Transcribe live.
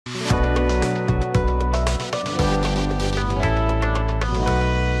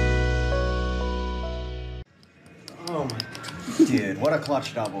What a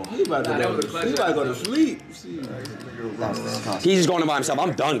clutch double. He about to go to sleep. He's just going by himself.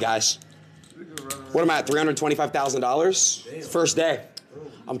 I'm done, guys. What am I at? $325,000? First day.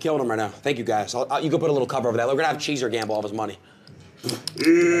 I'm killing him right now. Thank you, guys. You can put a little cover over that. We're gonna have Cheeser gamble all of his money.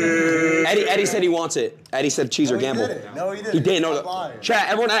 Eddie said he wants it. Eddie said Cheeser gamble. No, he didn't. He did. No. Chat,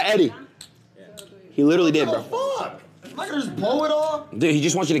 everyone at Eddie. He literally did, bro. Fuck! I'm not gonna just blow it all. Dude, he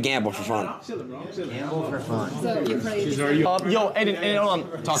just wants you to gamble for fun. Gamble for fun. So you play. Yo, Adin, hold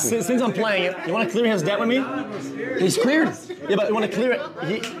on. Talk to me. Since I'm playing it, you want to clear his debt with me? He's cleared. Yeah, but you want to clear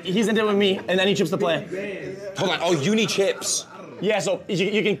it. He's in debt with me, and then he chips to play. Hold on. Oh, you need chips. Yeah, so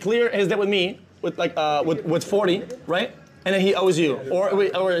you can clear his debt with me with like with 40, right? And then he owes you, or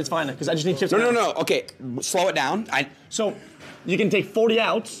it's fine because I just need chips. No. Okay, slow it down. So you can take 40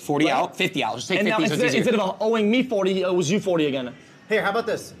 out. 40 right? out, 50 out. Just take and 50 now so it's easier. instead of owing me 40, he owes you 40 again. Here, how about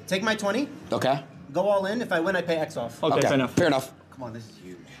this? Take my 20. Okay. Go all in. If I win, I pay X off. Okay, fair enough. Fair enough. Come on, this is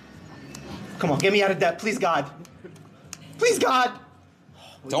huge. Come on, get me out of debt, please, God. Please, God.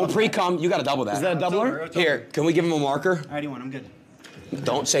 Don't pre-cum. You got to double that. Is that a doubler? Here, can we give him a marker? I already won. I'm good.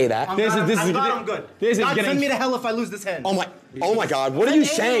 Don't say that. This is I'm good. This is God, getting. send me to hell if I lose this hand. Oh my God! What are you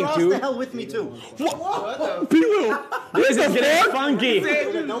saying, Ross dude? to hell with me too. What? This is getting funky.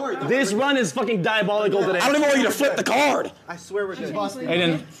 Don't worry. This run is fucking diabolical today. I don't even want you to flip the card. I swear we're good.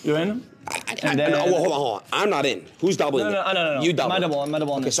 Aiden, you in? And then, hold on. I'm not in. Who's doubling? No. You double. My double on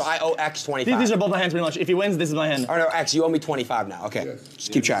Okay, this. so I owe X 25. These are both my hands pretty much. If he wins, this is my hand. Oh no, X, you owe me 25 now. Okay,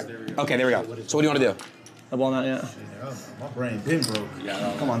 just keep track. Okay, there we go. So what do you want to do? Double on that, yeah. My brain been broke.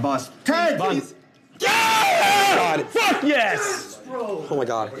 Come on, boss. 10, please. God. Fuck yes! Oh my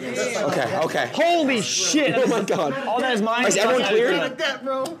God. Okay. Holy shit! Oh my God. All that is mine. Is everyone clear? Like that,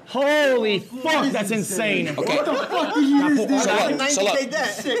 bro. Holy fuck, that's insane. Okay. What the fuck did you use, dude? So look, 90-day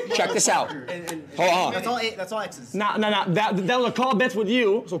debt. check this out. Hold on. That's all 8. That's all X's. Nah. That was a call bet with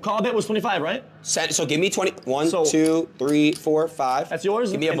you. So call bet was 25, right? So give me 20. 1, So- 2, 3, 4, 5. That's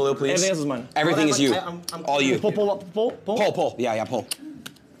yours. Give me a blue, please. Everything else is mine. Everything is you. I'm All you. Pull. Pull. Yeah, pull.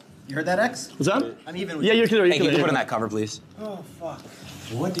 You heard that, X? What's up? I'm even with Yeah, you're clear. Hey, can you put in that cover, please? Oh, fuck.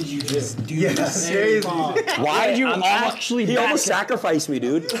 What did you just do? Yeah, seriously. Why did you I'm actually He back. almost sacrificed me,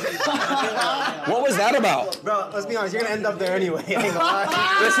 dude. What was that about? Bro, let's be honest. You're going to end up there anyway. I ain't gonna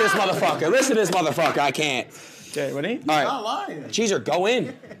lie. Listen to this motherfucker. I can't. Okay, ready? All right. Not lying. Cheeser, go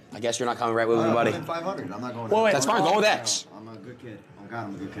in. I guess you're not coming right with me, buddy. I'm 500. I'm not going Wait. That's fine. Go with X. I'm a good kid. Oh, God,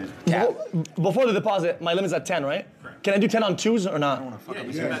 I'm a good kid. Yeah. Before the deposit, my limit's at 10, right? Can I do 10 on 2s or not?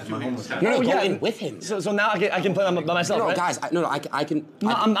 No, go in with him. So now I can play by myself, No, right? guys, I can.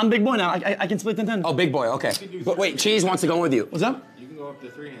 No, I'm big boy now. I can split 10-10. Oh, big boy. Okay. But wait, Cheese wants to go with you. What's up? You can go up to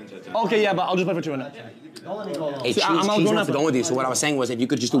 3 hands at 10. Okay, yeah, but I'll just play for 2 in that. Hey, See, Cheese, I'm all Cheese grown wants to up. go with you. So what I was saying was, if you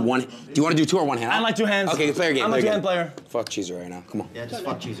could just do one. Do you want to do 2 or 1 hand? I like 2 hands. Okay, player game. I'm a 2-hand player. Fuck Cheeser right now. Come on. Yeah, just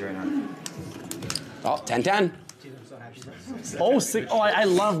fuck cheese right now. Oh, 10-10. Oh, sick. Oh, I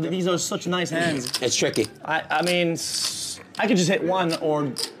love that. These are such nice hands. It's tricky. I mean, I could just hit 1 or.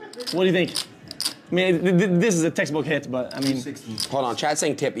 What do you think? I mean, this is a textbook hit, but I mean. Hold on. Chat's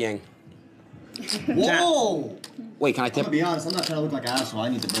saying tip Yang. Whoa! Wait, can I I'm tip? gonna be honest, I'm not trying to look like an asshole. I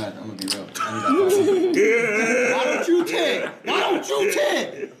need the bread. I'm gonna be real. I need that. Why don't you tip? Why don't you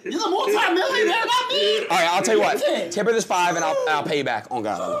tip? You're the multi-millionaire, not me! All right, I'll tell you what. Tip her this 5 and I'll pay you back. Oh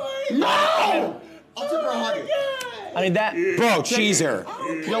God. No! I'll tip her 100. I mean that. Bro, Cheeser.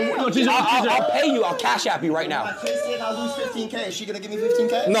 Yo, Cheeser, I'll pay you. I'll cash app you right now. I can't say I'll lose 15K. Is she gonna give me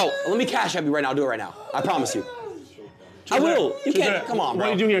 15K? No, let me cash app you right now. I'll do it right now. I promise you. I will. You can't. Come on, bro.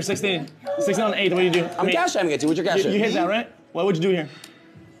 What do you do here? 16 on 8. What do you do? I'm cash apping it to you. What's your cash app? You hit that, right? What would you do here?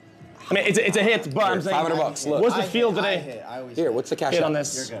 I mean, it's a hit, but I'm saying. $500. Look. What's the field today? Here, what's the cash Hit app? on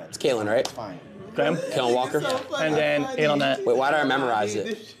this. You're good. It's Kalen, right? Fine. Okay. Kalen Walker. And then 8 on that. Wait, why did I memorize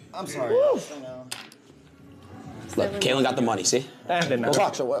it? I'm sorry. Look, Kalen got the money. See? Didn't We'll matter.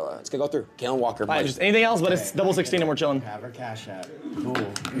 talk. So let's go through. Kalen Walker. Alright, money. just anything else, but it's double 16 and we're chilling. Have her cash app. Cool.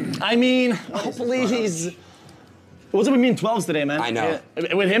 I mean, hopefully he's. What's up with me in 12s today, man? I know.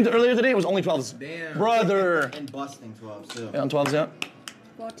 Yeah. With him earlier today, it was only 12s. Damn. Brother. And busting 12 too. Yeah, on 12s, yeah.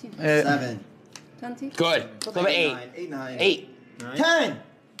 14. 7. 20. Good. Flip it 8. 8, 9. 8. 10!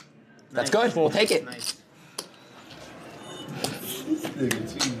 That's good. We'll take it.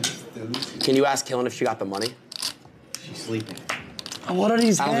 Can you ask Kalen if she got the money? She's sleeping. What are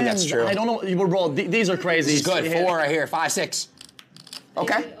these I don't think hands? that's true. I don't know. Bro, these are crazy. This is good. Yeah. 4 right here. 5, 6.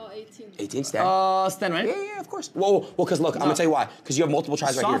 Okay. Or 18. 18 stack. Sten, right? Yeah, of course. Well, because look, I'm gonna tell you why. Because you have multiple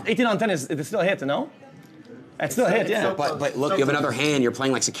tries right Soft here. 18 on 10 is still a hit, no? It's still a hit, yeah. But look, you have another hand. You're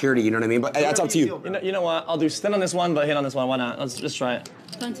playing like security. You know what I mean? But that's up to you. You know what? I'll do stand on this one, but hit on this one. Why not? Let's just try it.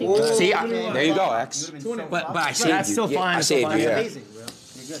 20. See, there you go, X. But I saved you. That's still fine. I saved you. Yeah. Amazing, bro.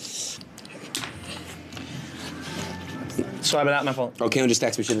 You're good. Sorry about that, my fault. Oh, Kane just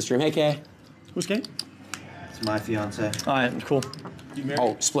texted me in the stream. Hey, Kay. Who's Kane? It's my fiance. All right, cool.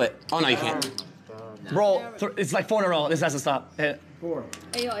 Oh, split. Oh, no, you can't. Bro, it's like 4 in a row. This has to stop. Hit it. 4.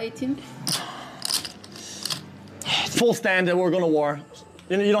 AO 18. Full stand, we're going to war.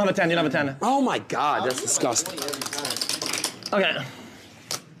 You don't have a 10, you don't have a 10. Oh, my God. That's disgusting. Okay.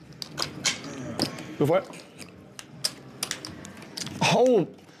 Go for it. Oh,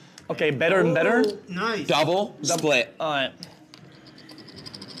 okay, better and better. Nice. Double, split. All right.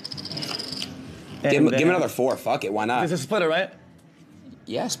 Give him another 4. Fuck it. Why not? This is a splitter, right?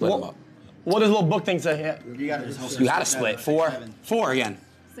 Yeah, split him up. What does little book thing say? Yeah. You gotta just hold You had to split. 4. 4 again.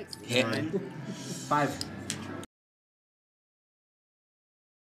 6. Hit. 5.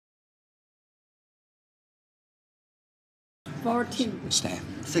 $14. Stay.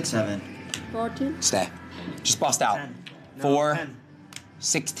 6, 7. 14. Stay. Just bust out. 10. 4. 10.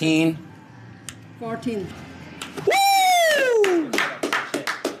 16. 14. Woo! Good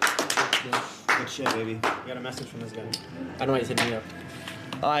shit, baby. I got a message from this guy. I don't know why he's hitting me up.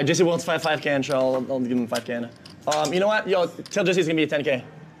 All right, Jesse wants 5K and I'll give him 5K. You know what? Yo, tell Jesse it's gonna be a 10K.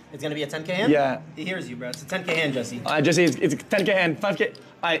 It's gonna be a 10K hand? Yeah. He hears you, bro. It's a 10K hand, Jesse. All right, Jesse, it's a 10K hand, 5K. All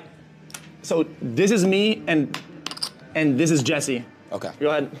right. So this is me and this is Jesse. Okay. Go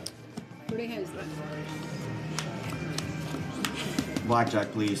ahead. 3 hands left.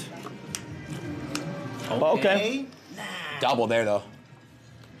 Blackjack, please. Okay. Double there, though.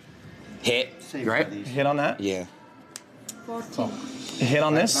 Hit. Save Right? these. Hit on that. Yeah. 14. Hit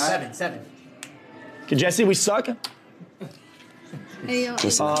on this. 7. Okay, Jesse, we suck. AO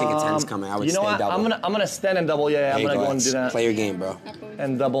Listen, I think a 10's coming. I would You know stay what? double. I'm gonna stand and double. Yeah, There I'm you gonna go and X. do that Play your game, bro.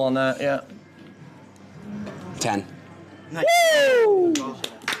 and double on that. Yeah. 10. Nice. Woo!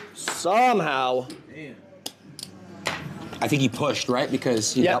 Somehow. I think he pushed, right?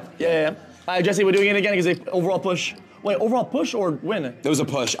 Because he Yeah. All right, Jesse, we're doing it again because they overall push. Wait, overall push or win? There was a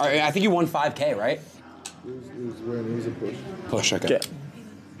push. All right, I think you won 5K, right? It was a push. Push, okay. Okay.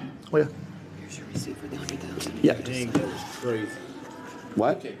 Oh yeah. Here's your receipt for the 100,000. Yeah. Hangnail is crazy.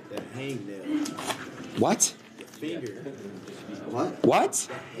 What? That hangnail. What? Finger. What? What?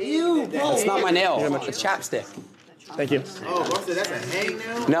 Ew, bro. It's not my nail. It's chapstick. Thank you. Oh, bro, so that's a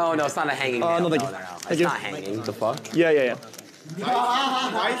hangnail? No, it's not a hanging nail. no, thank you. It's Thank you. not hanging. What the fuck? Yeah.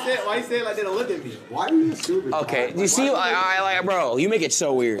 Why you say it like they don't look at me? Why are you super? Okay, do you see? I bro, you make it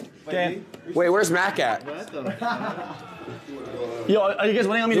so weird. Okay. Wait, where's Mac at? Yo, are you guys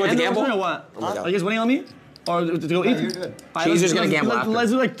waiting on me You to want end to gamble? or what? Oh my God. Are you guys waiting on me? Or to go eat? you're good. All right, She's just let's- gonna gamble let's- after.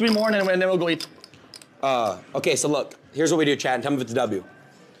 Let's do like 3 more and then we'll go eat. Okay, so look, here's what we do, Chad. Tell me if it's a W.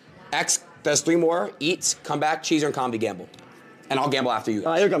 X does 3 more, eats, come back, cheeser, and combi gamble. And I'll gamble after you.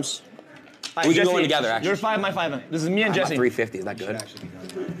 Here it comes. All right, We can go Jesse, in together, actually. You're 5, my 5. This is me and I'm at Jesse. 350, is that good?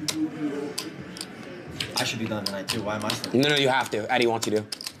 I should be done tonight too. Why am I still? No, you have to. Addy wants you to.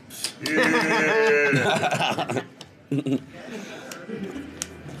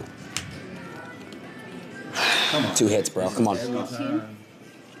 Come on. 2 hits, bro. Come on. 14.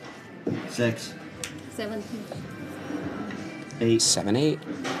 6, 17. 8. 7, 8,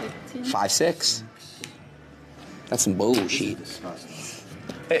 15. 5, 6. That's some bullshit. Disgusting.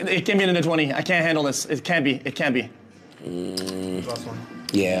 It can be in the 20. I can't handle this. It can't be. Last one.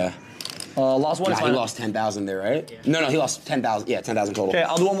 Yeah. Lost one. Nah, is he fine. lost 10,000 there, right? Yeah. No, he lost 10,000. Yeah, 10,000 total. Okay,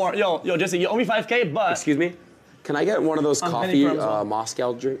 I'll do one more. Yo, Jesse, you owe me 5K, but Excuse me? Can I get one of those I'm coffee penny for him as well.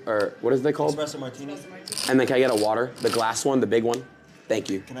 Moscow drink, or what is they called? Espresso martini. And then can I get a water? The glass one, the big one? Thank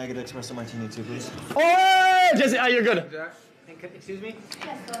you. Can I get an espresso martini too, please? oh, Jesse, you're good. Excuse me?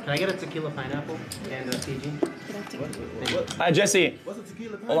 Can I get a tequila pineapple and a PG? All right, Jesse, What's a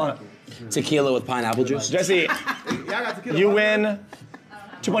tequila? hold on. Tequila with pineapple juice. Jesse, Y'all got tequila. you win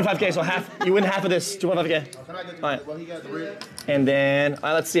 2.5K, so you win half of this, 2.5K. Can I get Alright. well, he got the red. And then,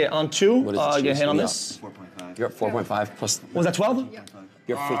 let's see it. On 2, What is the you get cheese? hit on Yeah. this. 4.5. You're at 4.5 plus. Was that 12?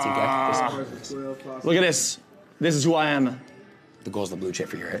 You're at 15K. Look at this. This is who I am. The goal's the blue chip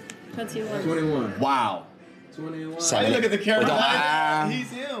for your hit. 21. 21. Wow. 21. 7. Look at the camera. With the- He's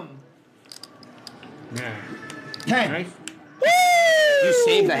him. Hey, You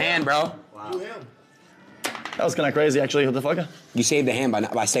saved the hand, bro. You him. that was kind of crazy, actually. What the fuck? You saved the hand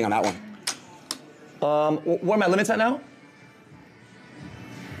by staying on that one. Where are my limits at now?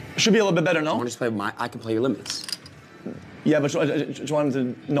 Should be a little bit better, I no? want to just play I can play your limits. Yeah, but just wanted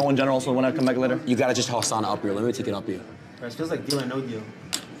to know in general, so when I come back later. You gotta just tell Hassan to up your limit, he can up you. Bro, it feels like deal or no deal.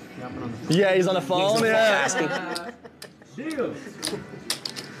 Yeah, he's on the phone. Yeah.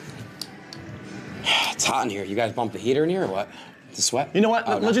 It's hot in here. You guys bump the heater in here or what? The sweat? You know what?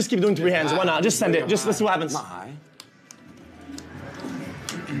 Oh, Let's just keep doing 3 hands. Why not? Just send it. Just let's see what happens. Not high.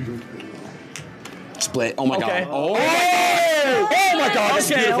 Split. Oh my Okay. god. Oh, Oh my god.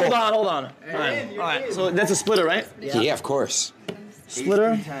 That's Okay, beautiful. hold on. All right. So that's a splitter, right? Yeah, of course.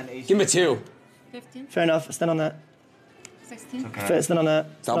 Splitter. Give him a 2. 15, Fair enough. Stand on that. 16, Stand on that.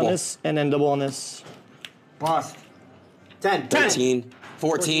 Stand Double. on this, and then double on this. Boss. 10. 13,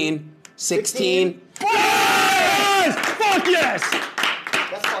 14, 16. Yes! Fuck yes!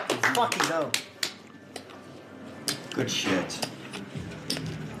 That's fucking no. Good shit.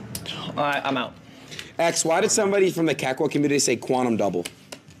 All right, I'm out. X, why did somebody from the Kakwa community say quantum double?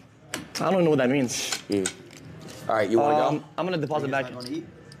 I don't know what that means. All right, you want to go? I'm gonna deposit back.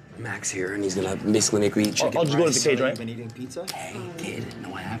 Max here, and he's gonna basically make me eat chicken. I'll just go to the cage, right? Been eating pizza? Hey, kid, know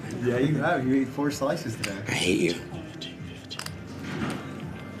what happened? Yeah, you have. You ate 4 slices today. I hate you.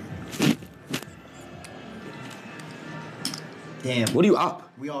 Damn. What are you up?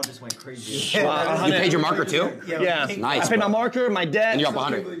 We all just went crazy. You paid your marker too? Yeah. Nice, I paid my bro. marker, my debt. And you're up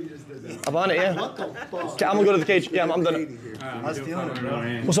 100. I'm on it, yeah. Okay, I'm gonna go to the cage. Yeah, I'm done. I was feeling it,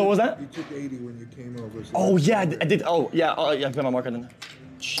 bro. So what was that? You took 80 when you came over. So Oh yeah, I did. Oh yeah, I paid my marker then.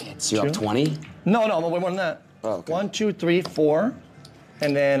 Shit, so you're up 20? No, I'm way more than that. Oh, okay. 1, 2, 3, 4,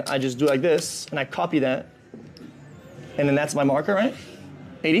 and then I just do like this, and I copy that, and then that's my marker, right?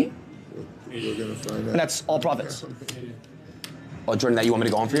 80, we're gonna find and out. that's all profits. Oh, Jordan, that you want me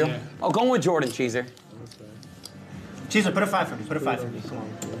to go on for you? Oh, go on with Jordan, Cheeser. Cheeser, put a 5 for me. Put a 5 for me. Come on.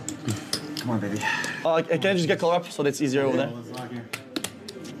 Come on, baby. Can I just get color up so that's easier over there?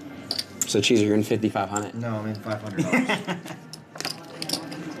 So, Cheeser, you're in 5,500. No, I'm in $500.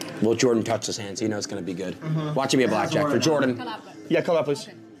 Well, Jordan touched his hand, so you know it's gonna be good. Watch it be a blackjack for Jordan. Yeah, color up, please.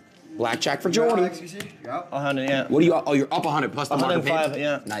 Blackjack for Jordan. XQC? Yep. 100, yeah. What are you? Oh, you're up 100 plus the marker 105, paid?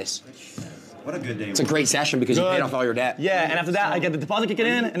 yeah. Nice. What a good day. It's a great session because you Good. paid off all your debt. Yeah, and after that, I get the deposit kicking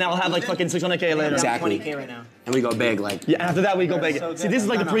in, and I'll have like fucking 600K later. Exactly. 20K right now. And we go big, like. Yeah, after that we go big. See, this is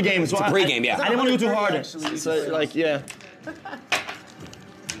like the pregame. So It's a pregame, yeah. I didn't want to go too hard. So like, yeah.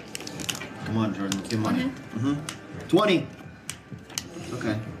 Come on, Jordan. Let's get money. 20.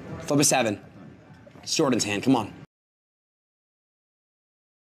 Okay. Flip a 7. It's Jordan's hand, come on.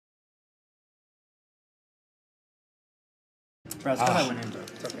 Bro, still I went in, bro.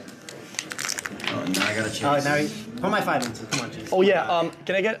 It's okay. Oh, now I gotta check. All right, now put my 5 into. Come on, Cheese. Oh yeah.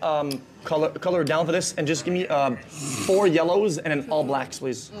 Can I get color down for this and just give me 4 yellows and then all blacks,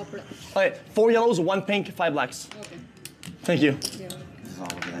 please. oh, black. All right, 4 yellows, 1 pink, 5 blacks. Okay. Thank you. Yeah. This is all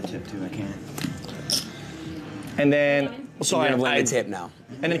over that tip, too. I can't. And then, sorry, You're gonna blend the tip now.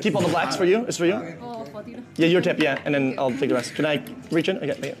 and then keep all the blacks for you. It's for you. Oh, 40. Yeah, your tip. Yeah, and then I'll take the rest. Can I reach in?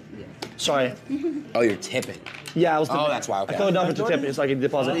 Okay. Sorry. Oh, you're tipping. Yeah, I was. Oh, that's why, okay. I throw it down for the tip so I can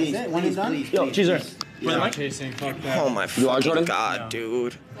deposit. When he's done? Yo, Cheeser. Chasing, fuck that. Oh my You are Jordan? God,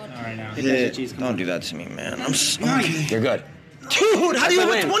 dude. All right now. Don't do that to me, man. I'm sorry. You're good. Dude, how do you a have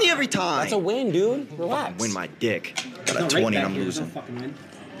win. a 20 every time? That's a win, dude. Relax. Win my dick. Got a 20 and I'm losing.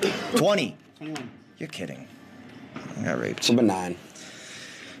 20? 21. You're kidding. I got raped. Flip a 9.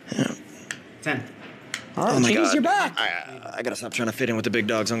 10. All right, Oh my Cheese, God. you're back. I gotta stop trying to fit in with the big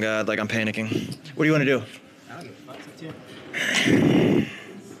dogs on God. Like I'm panicking. What do you want to do? I don't give a fuck. It's up to you.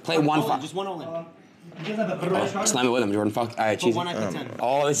 Play 1 5. Just one all in. Slam it with him, Jordan. Fuck. All right, Put Cheese. 1 after 10.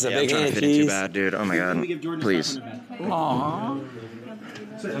 Oh, this is a Yeah, I'm big trying to hand, fit in too Cheese. bad, dude. Oh my Let me give God. Jordan Please.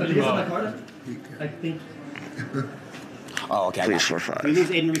 500 back. I think. Oh, okay. I Please, got you. 4-5. We lose,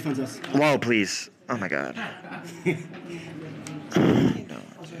 Aiden refunds us. Whoa, please. Oh my God.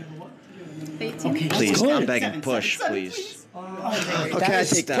 18. Please, good. I'm begging. Push, please. Okay, I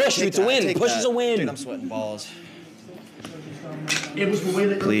take that. Push, I take it's a that. I win. take Push that. is a win. Dude, I'm sweating balls. It was the way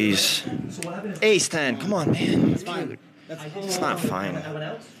that. Please. Ace 10. Come on, man. It's fine. It's not fine.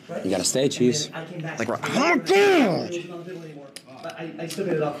 You gotta stay, Cheese. Like, oh my God. I still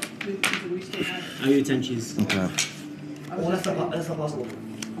made it up. I'll give you 10 cheese. Okay. Well, that's not possible.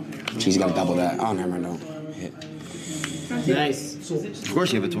 Cheese, you gotta double that. Oh, never mind. No. Hit. Nice. Of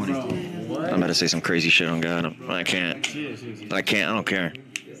course you have a 20. I'm about to say some crazy shit on God. But I can't. But I can't. I don't care.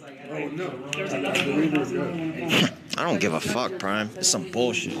 I don't give a fuck, Prime. It's some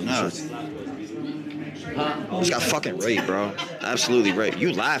bullshit. No. Just got fucking raped, bro. Absolutely raped.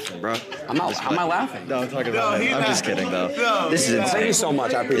 You laughing, bro. I'm not. How am I laughing? No, I'm talking about him. I'm just kidding, though. This is Thank you insane. so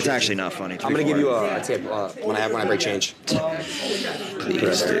much. I appreciate It's it. actually not funny. I'm gonna give you a tip when I break change.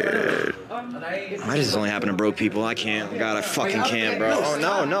 Please, dude. Why does this only happen to broke people? I can't. God, I fucking can't, bro. Oh,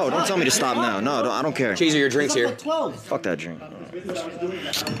 no. Don't tell me to stop now. No, I don't care. Cheese, are your drinks here? Fuck that drink.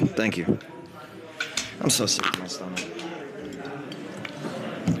 Thank you. I'm so sick to my stomach.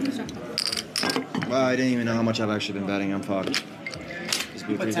 Well, I didn't even know how much I've actually been betting. I'm fucked. Just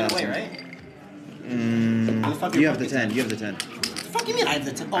You put 10 away, right? You have the 10. You have the 10. What the fuck you mean I have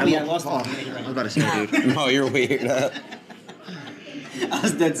the 10? Oh, yeah, I lost Oh, it. Yeah, you're I right. was about to say, dude. No, you're weird. I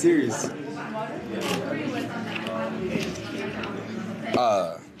was dead serious.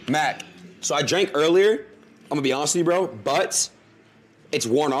 Matt, so I drank earlier. I'm gonna be honest with you, bro, but it's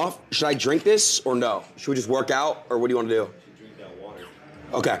worn off. Should I drink this or no? Should we just work out or what do you want to do? Drink that water.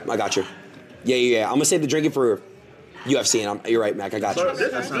 Okay, I got you. Yeah. I'm gonna save the drinking for UFC, and you're right, Mac. I got you.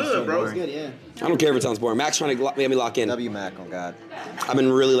 This is good, bro. It's good, yeah. I don't care if it sounds boring. Mac's trying to get me lock in. W Mac, oh God. I've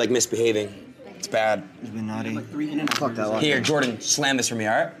been really like misbehaving. It's bad. You've been naughty. Like 3 In-N-Out Fuck that burgers. lock. Here, Jordan, slam this for me,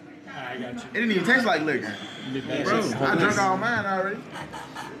 all right? I got you. It didn't even taste like liquor. Bro, I drank all mine already.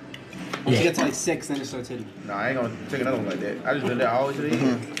 Once you get to like 6, then it starts hitting. Nah, I ain't gonna take another one like that. I just did that all the way to the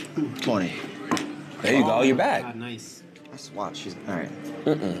end. 20. There you go. You're back. God, nice. Let's watch. She's all right.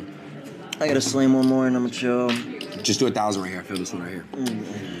 I gotta slam one more and I'm gonna chill. Just do 1,000 right here. I feel this one right here.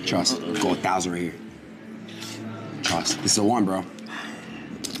 Trust. Go 1,000 right here. Trust. This is a one, bro.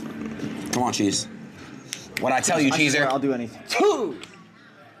 Come on, Cheese. What I tell you, I swear Cheeser. I'll do anything. 2!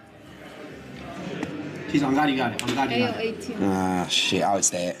 Jeez, I'm glad you got it. I'm glad you got it. 18. Shit. I would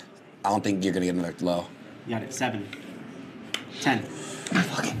stay it. I don't think you're gonna get another low. You got it. 7. 10. I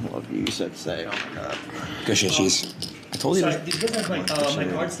fucking love you. You said say. Oh my God. Good shit, Cheese. I told you. Sorry, do you guys have my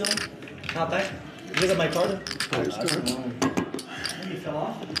card still? Not back? Do you guys have my card? You fell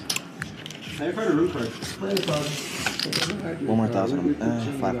off? I've heard a room card. One more 1,000.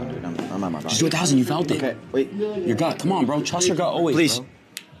 500. I'm at my Just do 1,000. You felt it. Okay, wait. Your gut. Come on, bro. Trust your gut always. Please. Bro.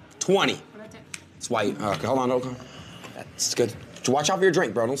 20. It's white. Okay, hold on. Okay. That's good. Watch out for your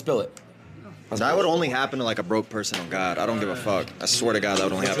drink, bro. Don't spill it. That would only happen to like a broke person. Oh God, I don't give a fuck. I swear to God, that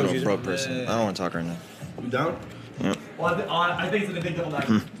would only happen to a broke person. I don't want to talk right now. You down? Yeah. Well, I think it's a big double back.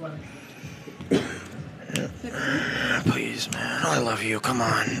 Please, man. I love you. Come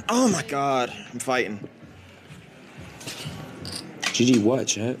on. Oh my God, I'm fighting. GG what,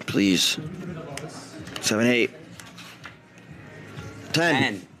 chat? Please. 7, 8.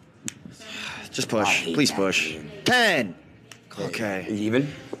 10. Just push. Please push. 10. Okay.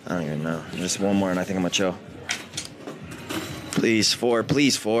 Even? I don't even know. Just one more and I think I'm gonna chill. Please, 4.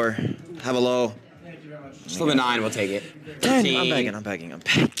 Please, 4. Have a low. Still the 9. We'll take it. 10. 15. I'm begging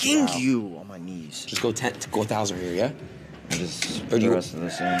you on my knees. Just go 10. Go 1,000 here, yeah? And just Or put do the you- rest of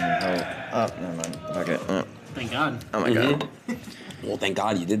this in. Oh, never mind. Okay. Thank God. Oh my God. Well, thank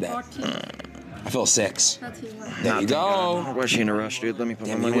God you did that. 14. I feel 6. 31. There you go. Why is she in a rush, dude? Let me put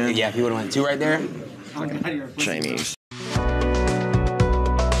Damn, my you money would, in. yeah, if you would have went 2 right there. I'm glad you're a pussy. Chinese.